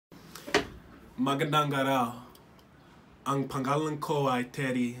Magandang araw. Ang pangalan ko ay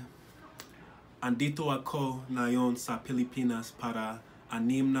Teddy. Andito ako ngayon sa Pilipinas para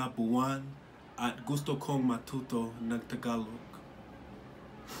 6 na buwan at gusto kong matuto ng Tagalog.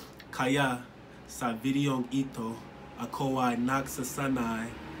 Kaya sa videong ito, ako ay nagsasanay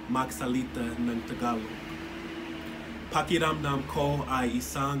magsalita ng Tagalog. Pakiramdam ko ay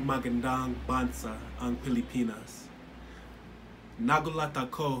isang magandang bansa ang Pilipinas. Nagulat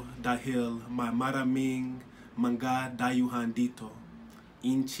ako dahil may maraming mga dayuhan dito,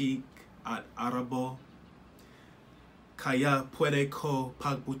 Inchik at Arabo. Kaya pwede ko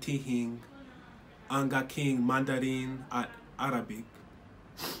pagbutihin ang aking Mandarin at Arabic.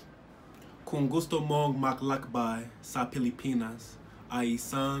 Kung gusto mong maglakbay sa Pilipinas, ay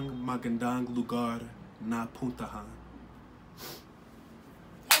isang magandang lugar na puntahan.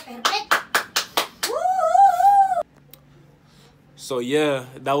 Perfect! So yeah,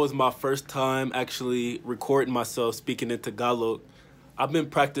 that was my first time actually recording myself speaking in Tagalog. I've been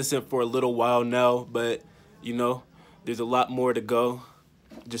practicing for a little while now, but you know, there's a lot more to go.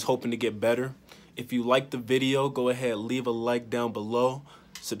 Just hoping to get better. If you like the video, go ahead, leave a like down below.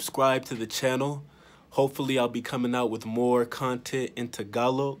 Subscribe to the channel. Hopefully I'll be coming out with more content in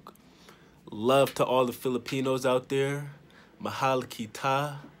Tagalog. Love to all the Filipinos out there. Mahal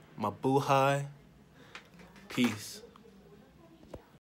kita, mabuhay. Peace.